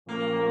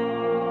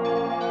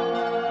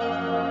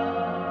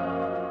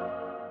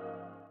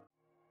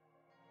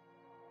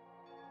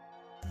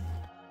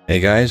Hey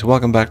guys,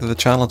 welcome back to the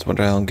channel. It's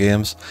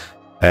WinterhelmGames.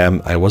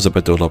 I was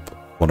about to load up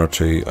one or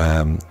two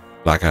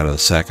Blackadder the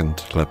second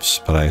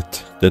clips, but I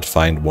did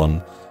find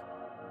one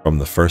from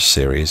the first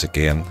series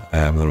again,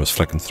 and I was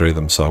flicking through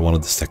them, so I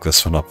wanted to stick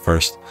this one up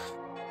first.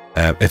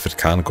 If it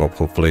can go up,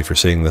 hopefully, if you're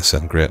seeing this,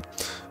 then great.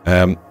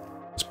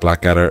 It's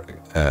Blackadder.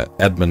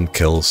 Edmund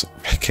kills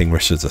King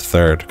Richard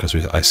III, because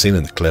I seen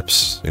in the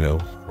clips, you know,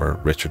 where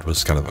Richard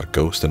was kind of a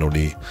ghost and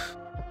only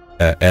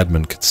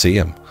Edmund could see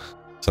him.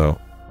 So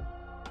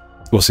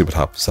we'll see what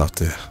happens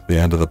after the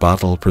end of the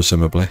battle,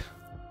 presumably.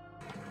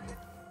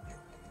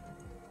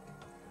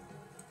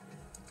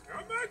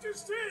 Your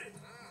Majesty,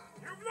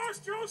 you've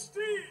lost your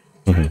steed.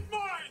 Mm-hmm. Take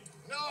mine.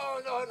 No,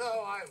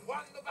 I've won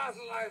the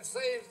battle. I've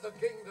saved the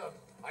kingdom.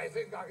 I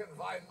think I can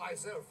find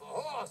myself a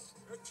horse.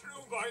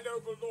 True, my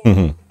noble lord.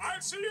 Mm-hmm. I'll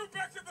see you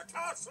back at the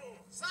castle.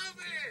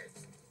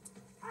 Service!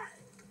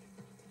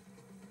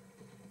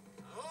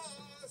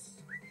 Horse!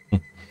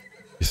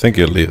 You think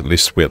you'd at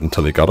least wait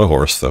until he got a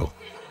horse, though?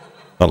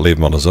 Not leave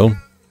him on his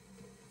own.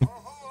 A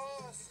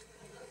horse!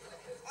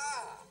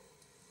 Ah!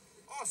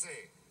 Horsey!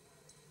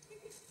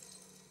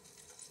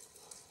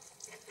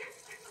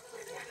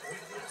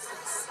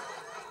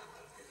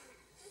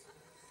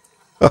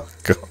 Oh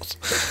God!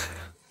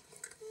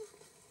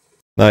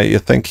 Now you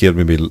think he'd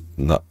maybe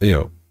not, you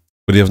know,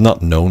 would he have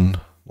not known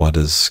what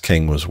his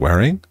king was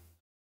wearing?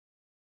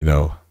 You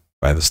know,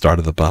 by the start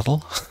of the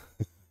battle.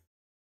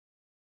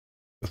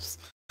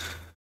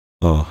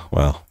 Oh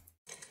well.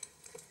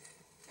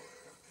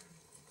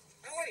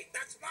 Oh wait,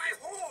 that's my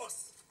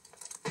horse!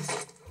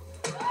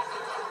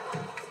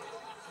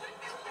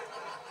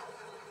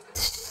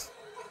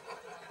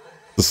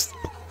 Just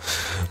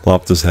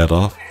lopped his head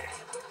off.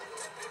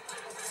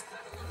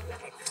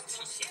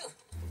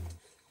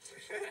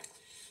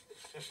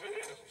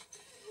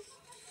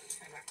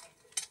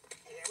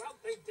 You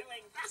won't be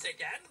doing that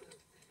again,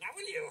 now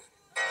will you?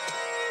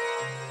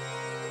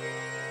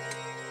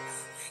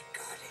 Thank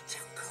God it's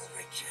Uncle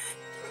Richard.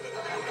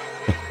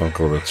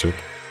 Uncle Richard.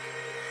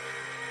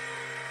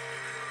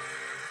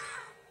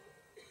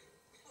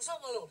 What's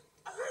up, my lord?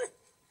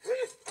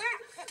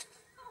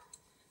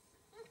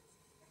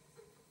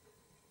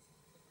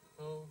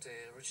 Oh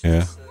dear, Richard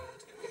Yeah.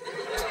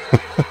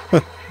 III.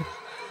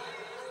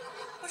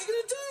 What are you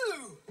gonna do?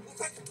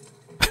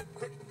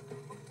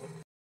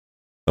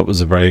 That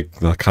was a very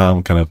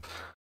calm kind of,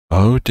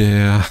 oh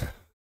dear.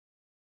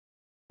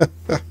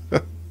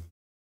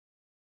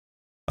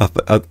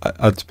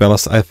 To be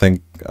honest, I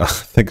think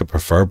I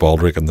prefer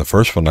Baldric in the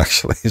first one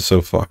actually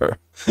so far.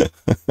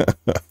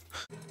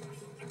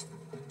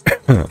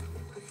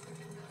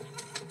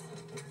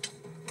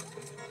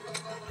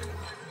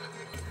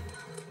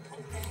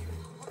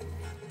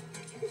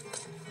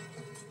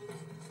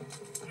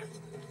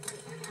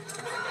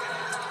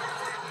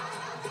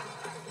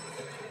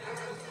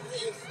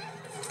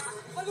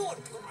 My lord!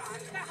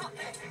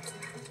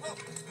 Oh,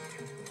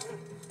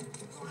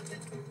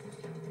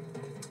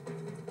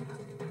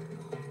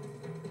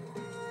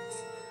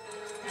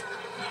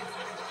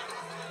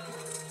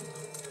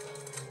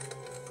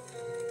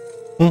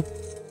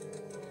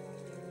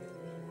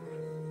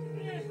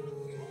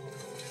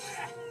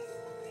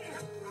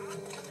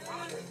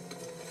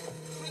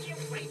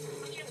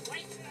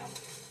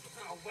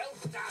 well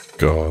done.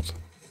 God.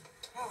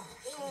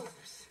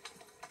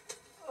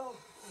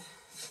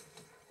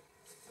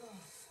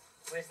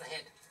 Where's the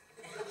head?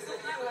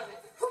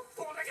 Oh,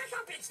 I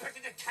can't be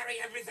expected to carry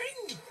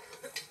everything.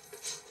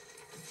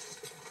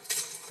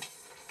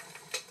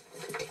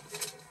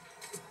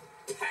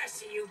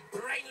 Percy, you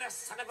brainless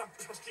son of a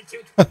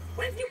prostitute.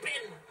 Where have you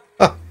been?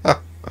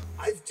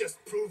 I've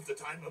just proved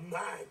that I'm a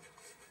man.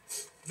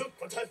 Look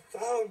what I've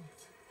found.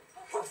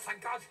 Oh,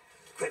 thank God.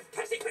 Quick,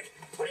 Percy, quick.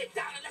 Put it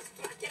down and let's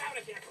get out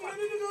of here. Come on.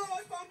 No,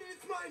 I found it.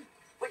 It's mine.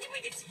 What do you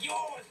mean it's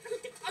yours?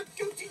 I'm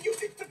going to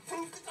use it to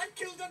prove that I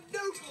killed a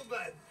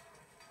nobleman.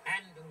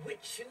 And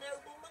which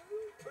nobleman,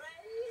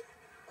 pray?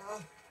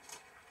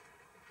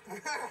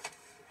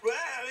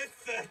 Well,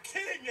 it's the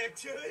king,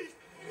 actually.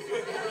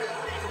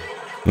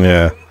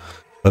 Yeah.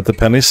 Let the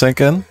penny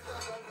sink in.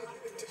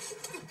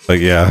 But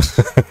yeah,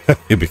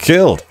 he'd be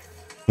killed.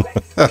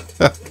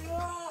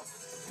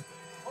 Lost!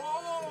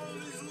 All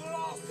is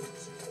lost!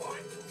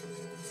 What?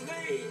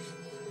 Flee!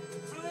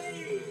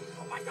 Flee!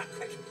 Oh my God,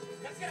 quick.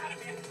 Let's get out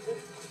of here.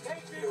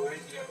 Take me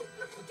with you!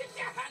 Get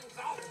your hands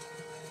off.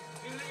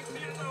 You leave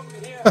me alone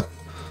here,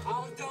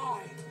 I'll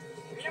die.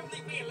 If you don't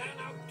leave me alone,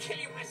 I'll kill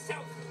you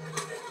myself.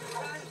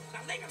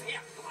 Now leave him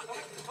here. Come on,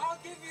 I'll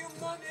give you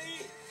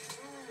money!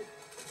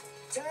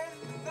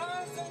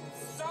 10,000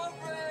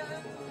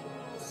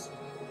 sovereigns!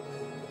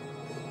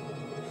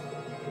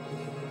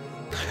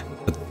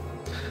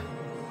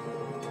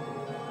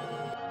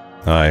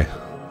 Aye.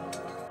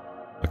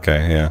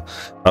 Okay, yeah.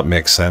 That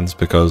makes sense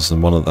because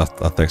in one of that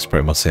I think it's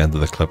pretty much the end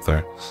of the clip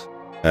there.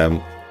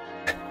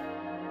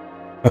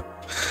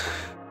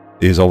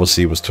 He's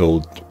obviously was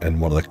told in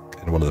one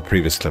of the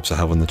previous clips I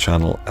have on the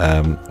channel,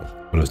 when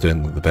I was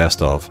doing the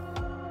best of,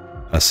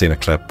 I seen a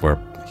clip where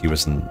he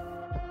was in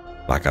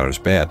Blackadder's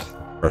bed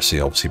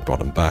Percy obviously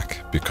brought him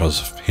back because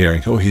of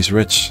hearing, oh, he's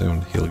rich,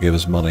 and he'll give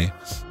his money,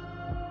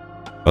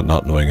 but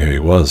not knowing who he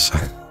was.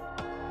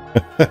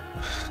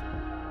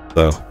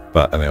 So,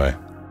 but anyway,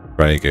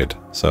 very good.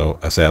 So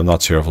I say I'm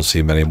not sure if we'll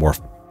see many more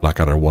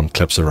Blackadder 1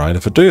 clips around.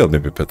 If I do, I'll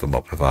maybe put them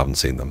up if I haven't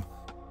seen them.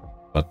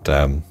 But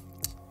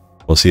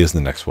we'll see you in the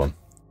next one.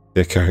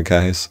 Take care,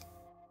 guys.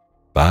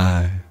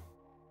 Bye.